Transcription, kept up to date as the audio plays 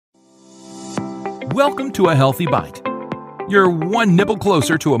Welcome to A Healthy Bite. You're one nibble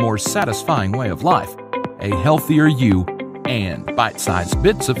closer to a more satisfying way of life, a healthier you, and bite-sized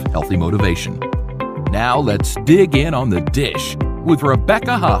bits of healthy motivation. Now let's dig in on the dish with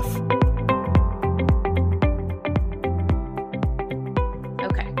Rebecca Huff.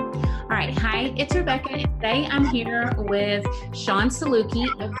 Okay. All right. Hi, it's Rebecca. And today I'm here with Sean Solouki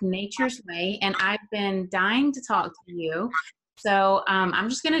of NatureZway, and I've been dying to talk to you. So I'm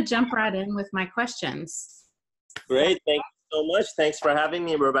just going to jump right in with my questions. Great. Thank you so much. Thanks for having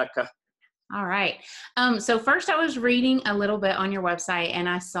me, Rebecca. All right. So first I was reading a little bit on your website and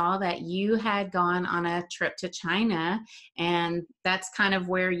I saw that you had gone on a trip to China, and that's kind of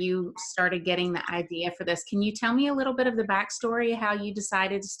where you started getting the idea for this. Can you tell me a little bit of the backstory, how you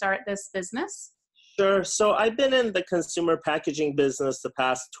decided to start this business? Sure. So I've been in the consumer packaging business the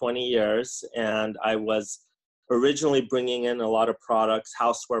past 20 years, and I was originally bringing in a lot of products,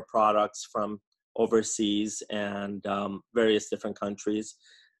 houseware products from overseas and various different countries,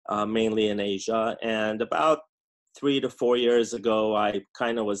 mainly in Asia. And about 3 to 4 years ago, I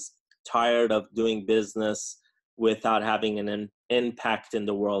kind of was tired of doing business without having an impact in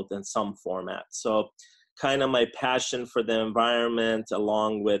the world in some format. So kind of my passion for the environment,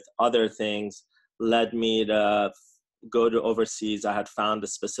 along with other things, led me to go to overseas. I had found a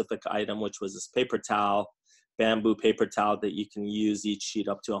specific item, which was this paper towel, bamboo paper towel that you can use each sheet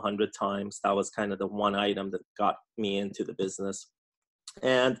up to 100 times. That was kind of the one item that got me into the business.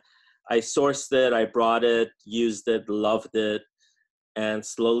 And I sourced it, I brought it, used it, loved it, and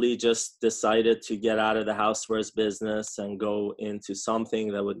slowly just decided to get out of the housewares business and go into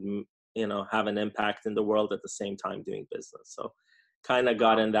something that would, have an impact in the world at the same time doing business. So kind of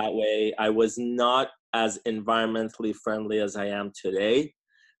got in that way. I was not as environmentally friendly as I am today.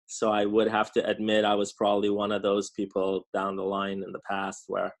 So I would have to admit I was probably one of those people down the line in the past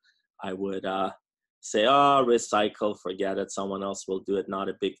where I would say, oh, recycle, forget it, someone else will do it, not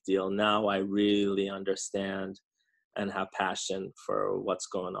a big deal. Now I really understand and have passion for what's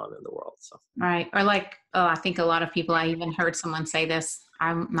going on in the world. So. Right. Or I think a lot of people, I even heard someone say this,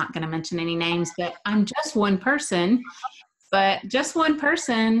 I'm not going to mention any names, but I'm just one person. But just one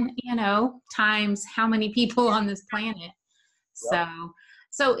person, times how many people on this planet. Yep.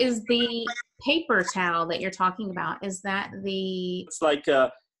 So is the paper towel that you're talking about, is that the...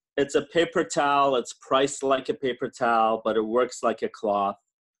 It's a paper towel. It's priced like a paper towel, but it works like a cloth.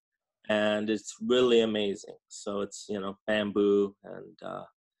 And it's really amazing. So it's, bamboo and a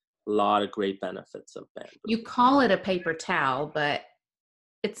lot of great benefits of bamboo. You call it a paper towel, but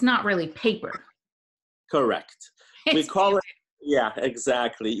it's not really paper. Correct. We call it, yeah,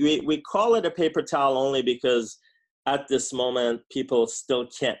 exactly. We call it a paper towel only because at this moment, people still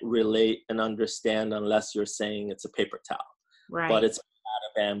can't relate and understand unless you're saying it's a paper towel. Right. But it's out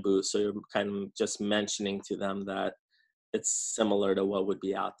of bamboo, so you're kind of just mentioning to them that it's similar to what would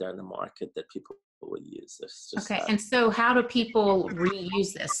be out there in the market that people would use. Okay, and so how do people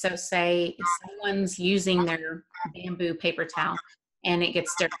reuse this? So say if someone's using their bamboo paper towel and it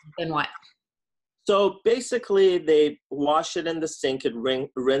gets dirty, then what? So basically, they wash it in the sink, it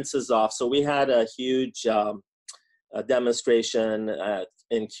rinses off. So we had a huge demonstration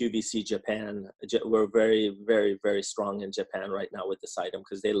in QVC, Japan. We're very, very, very strong in Japan right now with this item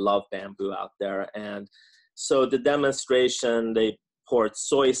because they love bamboo out there. And so the demonstration, they poured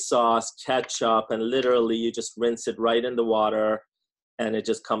soy sauce, ketchup, and literally you just rinse it right in the water and it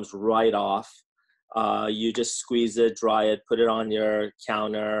just comes right off. You just squeeze it, dry it, put it on your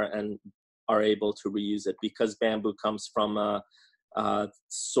counter and are able to reuse it because bamboo comes from a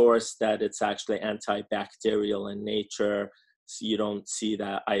source that it's actually antibacterial in nature. So you don't see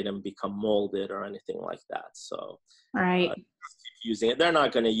that item become molded or anything like that. So right. Using it, they're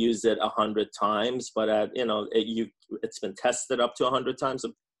not going to use it 100 times, but it's been tested up to 100 times,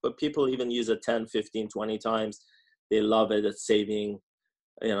 but people even use it 10, 15, 20 times. They love it. It's saving,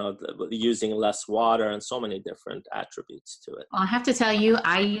 using less water and so many different attributes to it. Well, I have to tell you,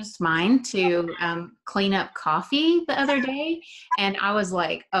 I used mine to clean up coffee the other day, and I was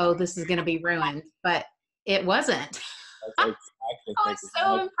like, oh, this is going to be ruined, but it wasn't. Exactly. I was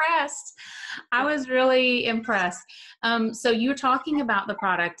so impressed. I was really impressed. So you're talking about the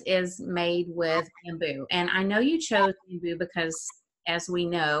product is made with bamboo, and I know you chose bamboo because, as we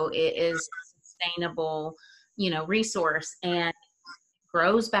know, it is a sustainable, resource and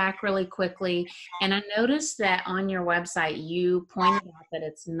grows back really quickly. And I noticed that on your website, you pointed out that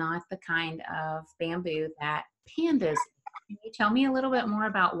it's not the kind of bamboo that pandas. Can you tell me a little bit more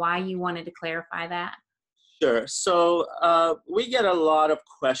about why you wanted to clarify that? Sure. So we get a lot of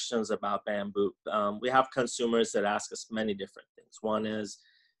questions about bamboo. We have consumers that ask us many different things. One is,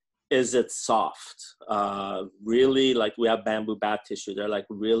 is it soft? Really, like we have bamboo bath tissue. They're like,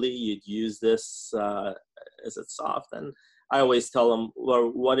 really, you'd use this? Is it soft? And I always tell them, well,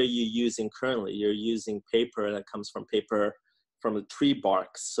 what are you using currently? You're using paper that comes from the tree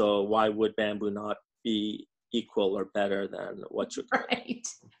bark. So why would bamboo not be equal or better than what you're right?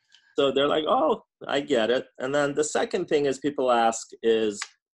 So they're like, oh, I get it. And then the second thing is people ask is,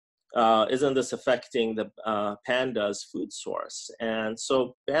 isn't this affecting the panda's food source? And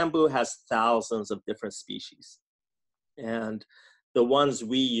so bamboo has thousands of different species. And the ones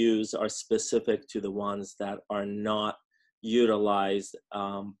we use are specific to the ones that are not utilized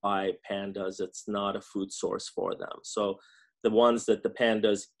by pandas. It's not a food source for them. So the ones that the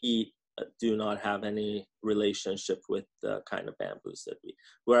pandas eat do not have any relationship with the kind of bamboos that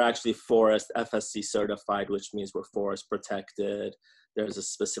we're actually forest FSC certified, which means we're forest protected. There's a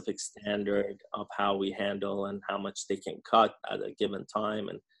specific standard of how we handle and how much they can cut at a given time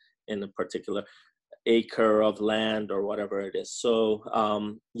and in a particular acre of land or whatever it is. So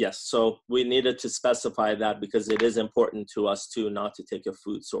yes, so we needed to specify that because it is important to us too, not to take a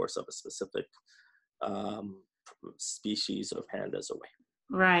food source of a specific species of pandas away.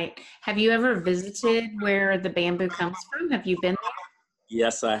 Right. Have you ever visited where the bamboo comes from? Have you been there?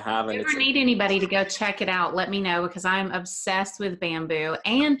 Yes, I have. If you ever need anybody to go check it out, let me know because I'm obsessed with bamboo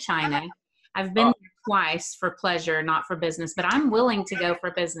and China. I've been there twice for pleasure, not for business, but I'm willing to go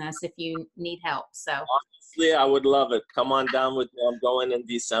for business if you need help. So honestly, I would love it. Come on down with me. I'm going in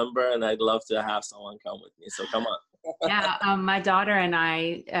December and I'd love to have someone come with me. So come on. Yeah, my daughter and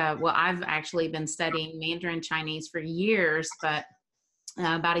I, well, I've actually been studying Mandarin Chinese for years, but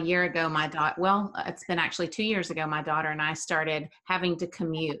about a year ago, it's been actually 2 years ago, my daughter and I started having to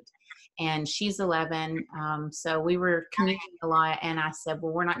commute. And she's 11, so we were commuting a lot. And I said,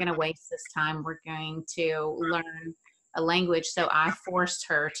 well, we're not going to waste this time. We're going to learn a language. So I forced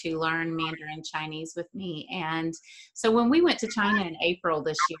her to learn Mandarin Chinese with me. And so when we went to China in April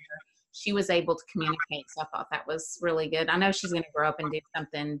this year, she was able to communicate. So I thought that was really good. I know she's going to grow up and do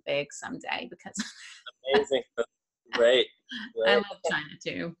something big someday because amazing. Great. I love China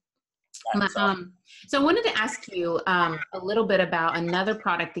too. So I wanted to ask you a little bit about another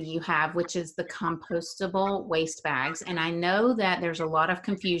product that you have, which is the compostable waste bags. And I know that there's a lot of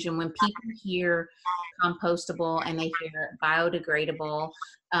confusion when people hear compostable and they hear biodegradable.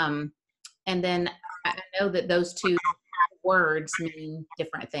 And then I know that those two words mean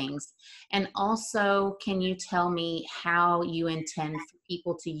different things. And also, can you tell me how you intend for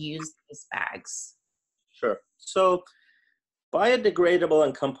people to use these bags? Sure. So biodegradable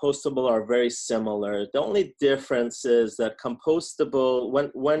and compostable are very similar. The only difference is that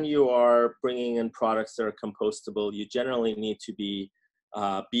compostable, when you are bringing in products that are compostable, you generally need to be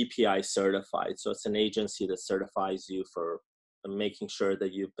BPI certified. So it's an agency that certifies you for making sure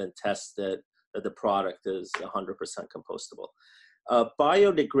that you've been tested, that the product is 100% compostable.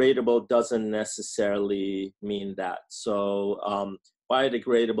 Biodegradable doesn't necessarily mean that. So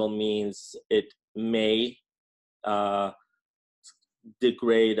biodegradable means it may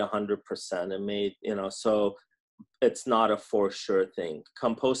degrade 100%. It may, so it's not a for sure thing.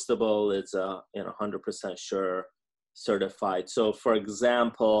 Compostable is 100% sure certified. So for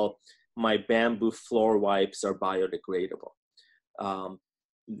example, my bamboo floor wipes are biodegradable.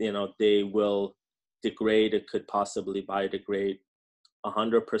 They will degrade. It could possibly biodegrade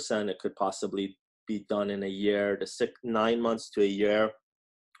 100%. It could possibly be done in a year to 9 months to a year,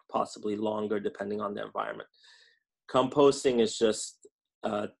 possibly longer depending on the environment. Composting is just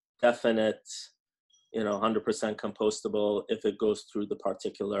definite, 100% compostable if it goes through the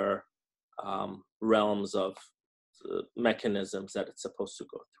particular realms of mechanisms that it's supposed to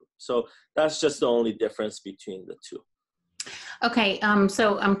go through. So that's just the only difference between the two. Okay,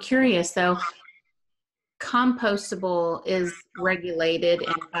 so I'm curious though, compostable is regulated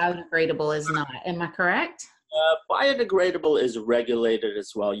and biodegradable is not. Am I correct? Biodegradable is regulated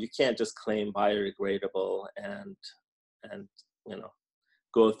as well. You can't just claim biodegradable and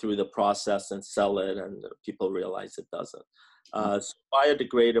go through the process and sell it and people realize it doesn't. So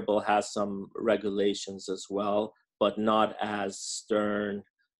biodegradable has some regulations as well, but not as stern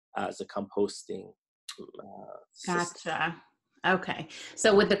as a composting system. Gotcha. Okay.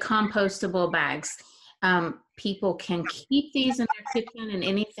 So with the compostable bags, people can keep these in their kitchen, and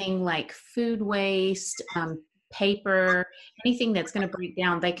anything like food waste, paper, anything that's going to break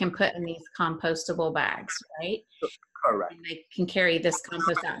down, they can put in these compostable bags, right? Correct. And they can carry this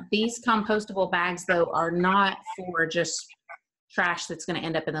compost out. These compostable bags, though, are not for just trash that's going to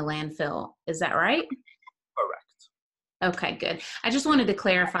end up in the landfill. Is that right? Correct. Okay, good. I just wanted to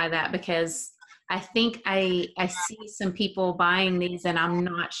clarify that because I think I see some people buying these, and I'm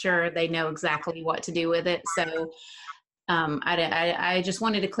not sure they know exactly what to do with it. So I just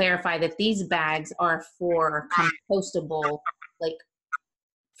wanted to clarify that these bags are for compostable, like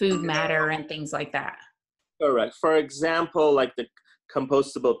food matter and things like that. Correct. For example, like the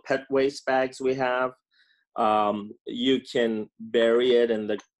compostable pet waste bags we have, you can bury it in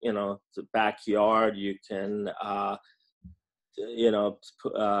the, the backyard. You can,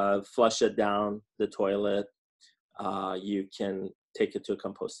 flush it down the toilet. You can take it to a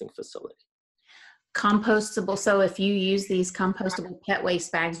composting facility. Compostable. So if you use these compostable pet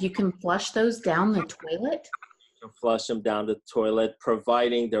waste bags, you can flush those down the toilet? You can flush them down the toilet,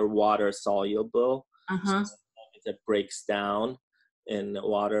 providing they're water soluble. Uh-huh. So if it breaks down in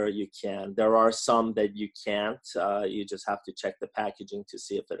water, you can. There are some that you can't. You just have to check the packaging to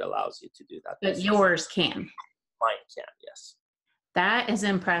see if it allows you to do that. But yours can. Mine can, yes. That is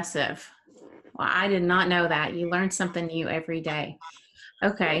impressive. Well, I did not know that. You learn something new every day.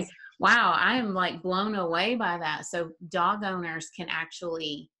 Okay. Yes. Wow. I am like blown away by that. So dog owners can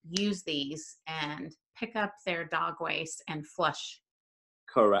actually use these and pick up their dog waste and flush.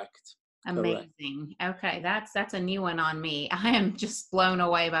 Correct. Amazing. Okay. That's a new one on me. I am just blown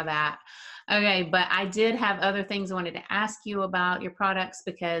away by that. Okay. But I did have other things I wanted to ask you about your products,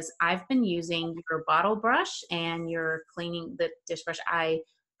 because I've been using your bottle brush and your cleaning the dish brush. I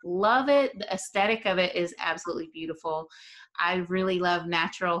love it. The aesthetic of it is absolutely beautiful. I really love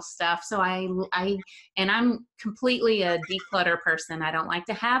natural stuff. So I'm completely a declutter person. I don't like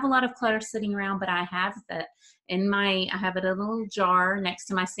to have a lot of clutter sitting around, but I have that I have it in a little jar next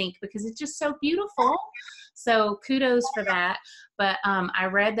to my sink because it's just so beautiful. So kudos for that. But I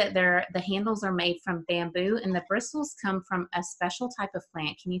read that the handles are made from bamboo and the bristles come from a special type of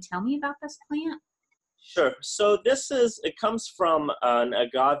plant. Can you tell me about this plant? Sure. So it comes from an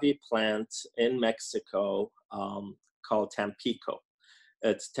agave plant in Mexico called Tampico.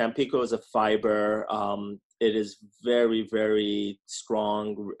 Tampico is a fiber. It is very, very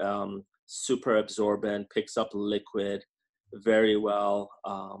strong, super absorbent, picks up liquid very well,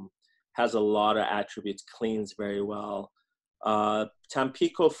 has a lot of attributes, cleans very well.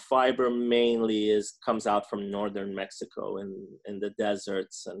 Tampico fiber mainly comes out from northern Mexico in the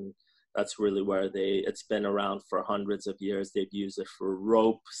deserts, and that's really where it's been around for hundreds of years. They've used it for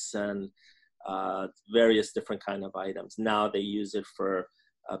ropes and various different kind of items. Now they use it for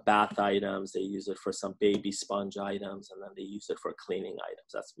bath items. They use it for some baby sponge items, and then they use it for cleaning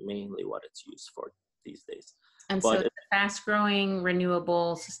items. That's mainly what it's used for these days. And so it's fast-growing,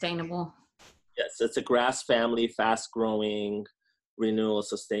 renewable, sustainable. Yes, it's a grass family, fast-growing, renewable,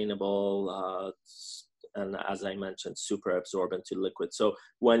 sustainable, and as I mentioned, super absorbent to liquid. So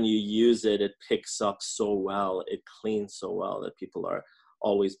when you use it, it picks up so well, it cleans so well that people are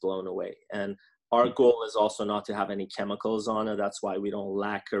always blown away. And our goal is also not to have any chemicals on it. That's why we don't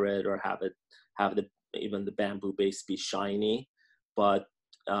lacquer it or have even the bamboo base be shiny. But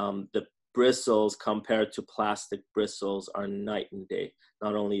the bristles compared to plastic bristles are night and day.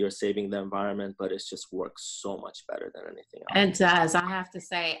 Not only you're saving the environment, but it just works so much better than anything else. It does. I have to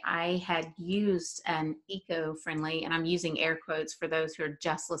say, I had used an eco-friendly, and I'm using air quotes for those who are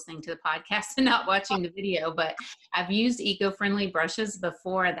just listening to the podcast and not watching the video, but I've used eco-friendly brushes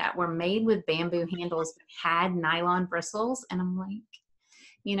before that were made with bamboo handles but had nylon bristles, and I'm like,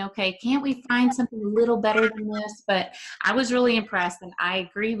 okay, can't we find something a little better than this? But I was really impressed, and I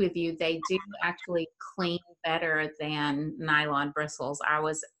agree with you. They do actually clean better than nylon bristles. I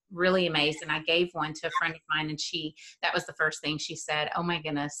was really amazed, and I gave one to a friend of mine, and that was the first thing she said. Oh my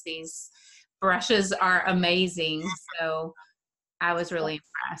goodness, these brushes are amazing. So I was really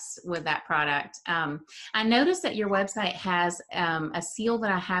impressed with that product. I noticed that your website has a seal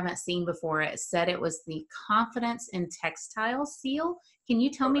that I haven't seen before. It said it was the Confidence in Textiles seal. Can you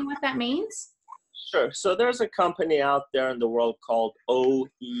tell me what that means? Sure. So there's a company out there in the world called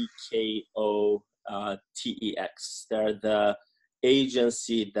OEKO TEX. They're the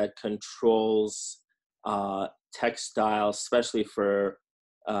agency that controls textiles, especially for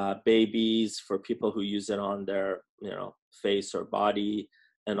babies, for people who use it on their face or body,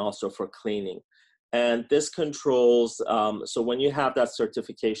 and also for cleaning. And this controls, so when you have that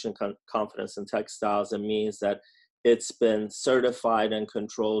certification, Confidence in Textiles, it means that it's been certified and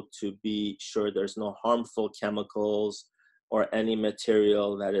controlled to be sure there's no harmful chemicals or any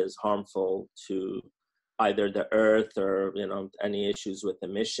material that is harmful to either the earth or any issues with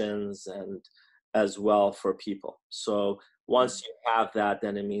emissions, and as well for people. So once you have that,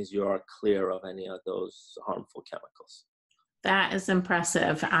 then it means you are clear of any of those harmful chemicals. That is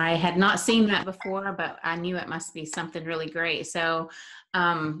impressive. I had not seen that before, but I knew it must be something really great. So,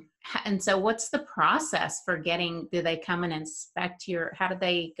 and so what's the process for getting, do they come and inspect how do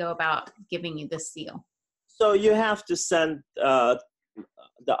they go about giving you this seal? So you have to send the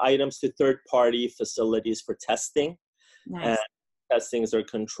items to third-party facilities for testing. And Nice. testings are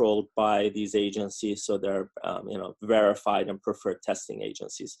controlled by these agencies, so they're verified and preferred testing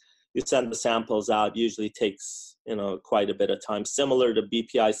agencies. You send the samples out, usually takes quite a bit of time, similar to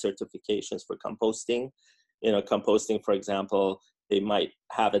BPI certifications for composting. Composting, for example, they might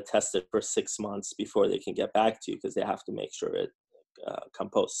have it tested for 6 months before they can get back to you because they have to make sure it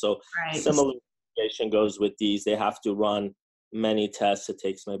composts. So Right. similar situation goes with these. They have to run many tests. It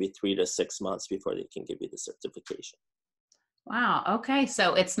takes maybe 3 to 6 months before they can give you the certification. Wow. Okay.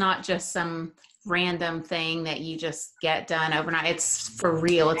 So it's not just some random thing that you just get done overnight. It's for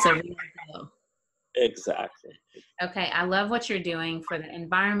real. It's a real deal. Exactly. Okay. I love what you're doing for the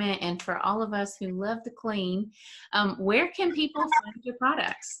environment and for all of us who love to clean. Where can people find your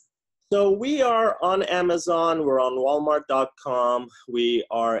products? So we are on Amazon. We're on Walmart.com. We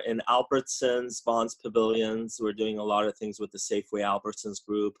are in Albertsons, Bonds Pavilions. We're doing a lot of things with the Safeway Albertsons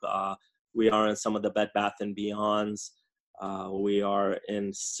group. We are in some of the Bed Bath & Beyonds. We are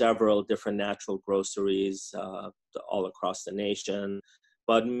in several different natural groceries all across the nation.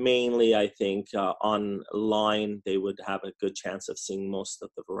 But mainly, I think online, they would have a good chance of seeing most of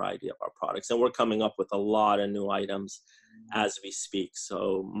the variety of our products. And we're coming up with a lot of new items as we speak.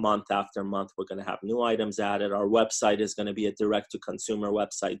 So month after month, we're going to have new items added. Our website is going to be a direct-to-consumer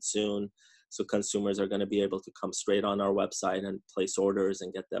website soon. So consumers are going to be able to come straight on our website and place orders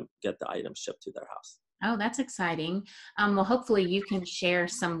and get the items shipped to their house. Oh, that's exciting. Well, hopefully you can share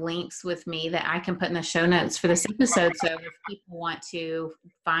some links with me that I can put in the show notes for this episode. So if people want to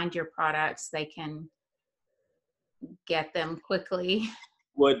find your products, they can get them quickly.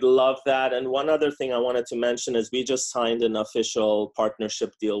 Would love that. And one other thing I wanted to mention is we just signed an official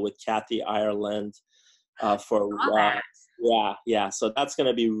partnership deal with Kathy Ireland for yeah. So that's going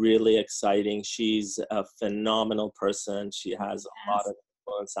to be really exciting. She's a phenomenal person. She has a lot of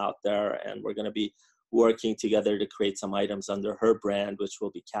influence out there, and we're going to be working together to create some items under her brand, which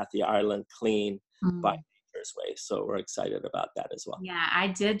will be Kathy Ireland Clean by NatureZway. So we're excited about that as well. Yeah, I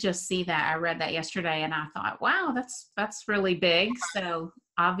did just see that. I read that yesterday and I thought, wow, that's really big. So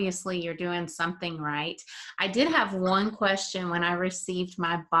obviously you're doing something right. I did have one question when I received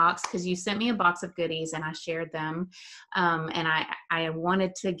my box, because you sent me a box of goodies and I shared them. And I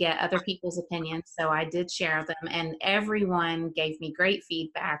wanted to get other people's opinions. So I did share them and everyone gave me great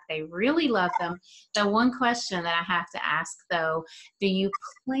feedback. They really love them. The one question that I have to ask though, do you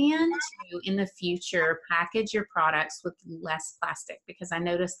plan to in the future package your products with less plastic? Because I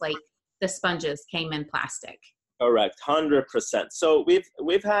noticed like the sponges came in plastic. Correct, 100%. So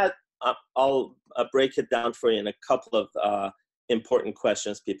we've had, I'll break it down for you in a couple of important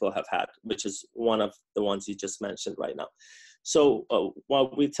questions people have had, which is one of the ones you just mentioned right now. So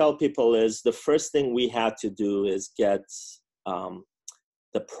what we tell people is the first thing we had to do is get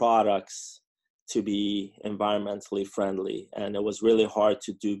the products to be environmentally friendly. And it was really hard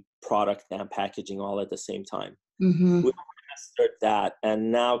to do product and packaging all at the same time. Mm-hmm. We mastered that.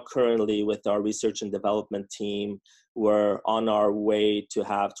 And now currently with our research and development team, we're on our way to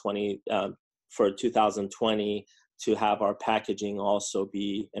have for 2020 to have our packaging also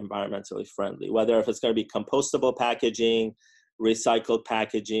be environmentally friendly, whether if it's going to be compostable packaging, recycled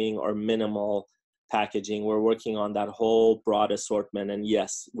packaging, or minimal packaging. We're working on that whole broad assortment. And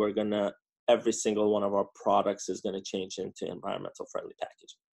yes, every single one of our products is going to change into environmental friendly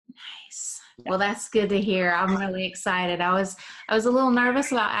packaging. Nice. Well, that's good to hear. I'm really excited. I was a little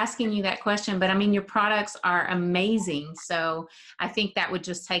nervous about asking you that question, but I mean, your products are amazing. So I think that would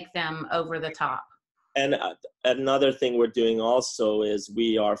just take them over the top. And another thing we're doing also is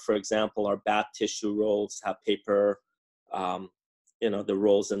for example, our bath tissue rolls have paper, the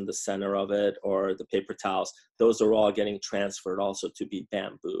rolls in the center of it, or the paper towels. Those are all getting transferred also to be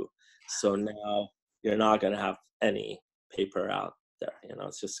bamboo. So now you're not going to have any paper out there.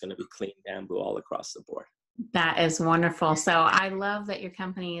 It's just going to be clean bamboo all across the board. That is wonderful. So I love that your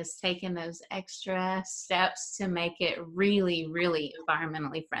company is taking those extra steps to make it really, really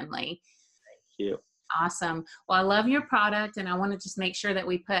environmentally friendly. Thank you. Awesome. Well, I love your product and I want to just make sure that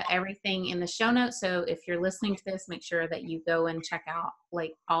we put everything in the show notes. So if you're listening to this, make sure that you go and check out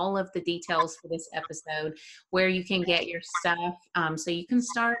like all of the details for this episode, where you can get your stuff so you can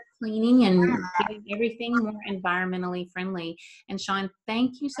start cleaning and getting everything more environmentally friendly. And Sean,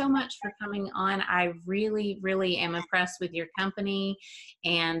 thank you so much for coming on. I really, really am impressed with your company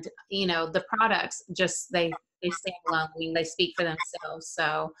and, the products, just they stand alone. I mean, they speak for themselves.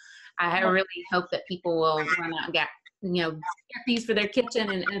 So I really hope that people will run out and get these for their kitchen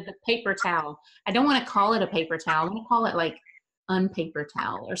and the paper towel. I don't want to call it a paper towel. I want to call it like unpaper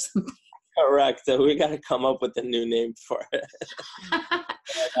towel or something. Correct. So we got to come up with a new name for it.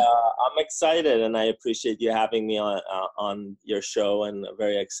 I'm excited, and I appreciate you having me on your show, and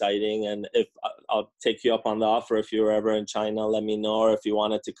very exciting. And if I'll take you up on the offer, if you were ever in China, let me know. Or if you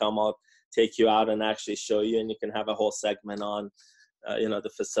wanted to come, I'll take you out and actually show you, and you can have a whole segment on,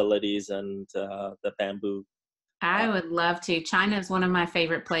 the facilities and the bamboo. I would love to. China is one of my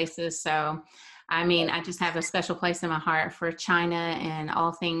favorite places. So, I mean, I just have a special place in my heart for China and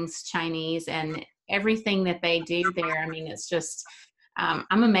all things Chinese and everything that they do there. I mean, it's just,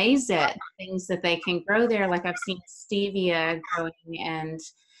 I'm amazed at things that they can grow there. Like I've seen stevia growing, and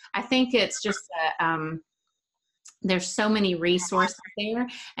I think it's just there's so many resources there.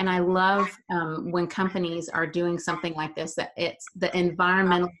 And I love when companies are doing something like this, that it's the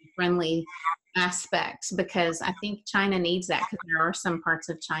environmentally friendly aspects, because I think China needs that, because there are some parts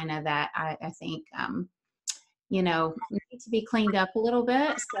of China that I think, need to be cleaned up a little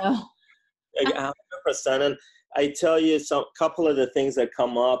bit. So 100%. And I tell you, couple of the things that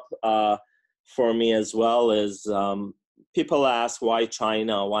come up for me as well is people ask, why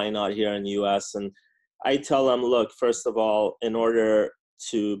China? Why not here in the U.S.? And I tell them, look, first of all, in order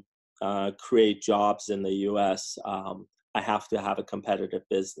to create jobs in the U.S., I have to have a competitive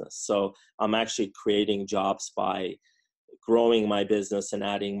business. So I'm actually creating jobs by growing my business and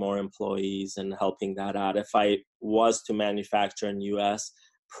adding more employees and helping that out. If I was to manufacture in the U.S.,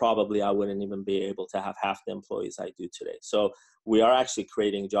 probably I wouldn't even be able to have half the employees I do today. So we are actually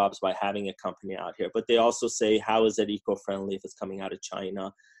creating jobs by having a company out here. But they also say, how is it eco-friendly if it's coming out of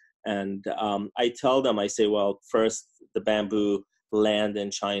China? And I tell them, I say, well, first, the bamboo land in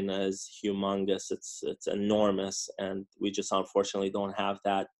China is humongous. It's enormous. And we just unfortunately don't have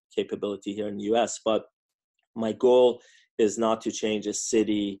that capability here in the US. But my goal is not to change a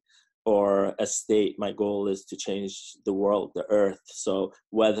city or a state. My goal is to change the world, the earth. So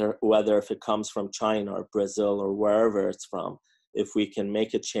whether if it comes from China or Brazil or wherever it's from, if we can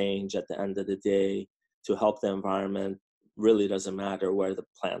make a change at the end of the day to help the environment, really doesn't matter where the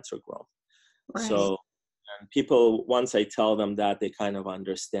plants are grown. Right. So people, once I tell them that, they kind of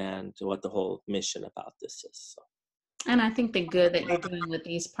understand what the whole mission about this is. So. And I think the good that you're doing with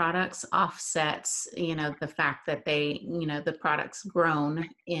these products offsets, the fact that they, the product's grown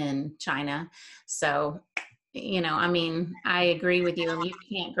in China. So, I agree with you. You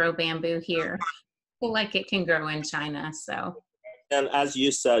can't grow bamboo here like it can grow in China. So. And as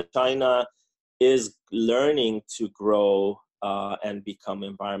you said, China is learning to grow and become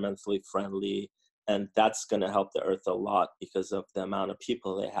environmentally friendly. And that's going to help the earth a lot because of the amount of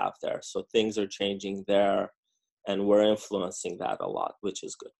people they have there. So things are changing there, and we're influencing that a lot, which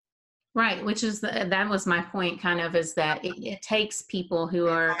is good. Right, which is that was my point, kind of, is that it takes people who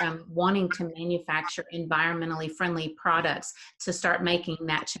are wanting to manufacture environmentally friendly products to start making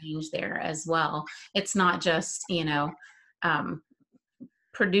that change there as well. It's not just,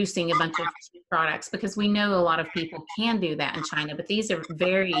 producing a bunch of products, because we know a lot of people can do that in China, but these are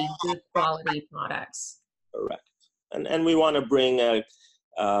very good quality products. Correct. And we want to bring we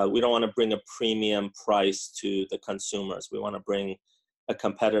don't want to bring a premium price to the consumers. We want to bring a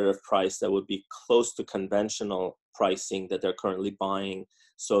competitive price that would be close to conventional pricing that they're currently buying.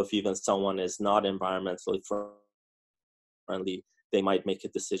 So if even someone is not environmentally friendly, they might make a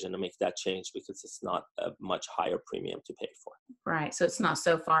decision to make that change because it's not a much higher premium to pay for. Right. So it's not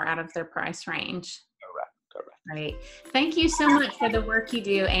so far out of their price range. Correct. Right. Thank you so much for the work you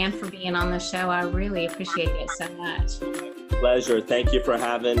do and for being on the show. I really appreciate it so much. Pleasure. Thank you for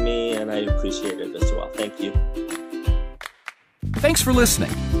having me, and I appreciate it as well. Thank you. Thanks for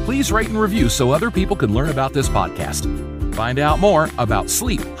listening. Please rate and review so other people can learn about this podcast. Find out more about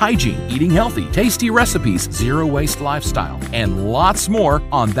sleep, hygiene, eating healthy, tasty recipes, zero-waste lifestyle, and lots more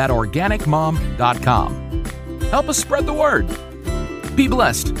on ThatOrganicMom.com. Help us spread the word. Be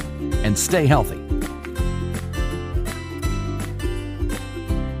blessed and stay healthy.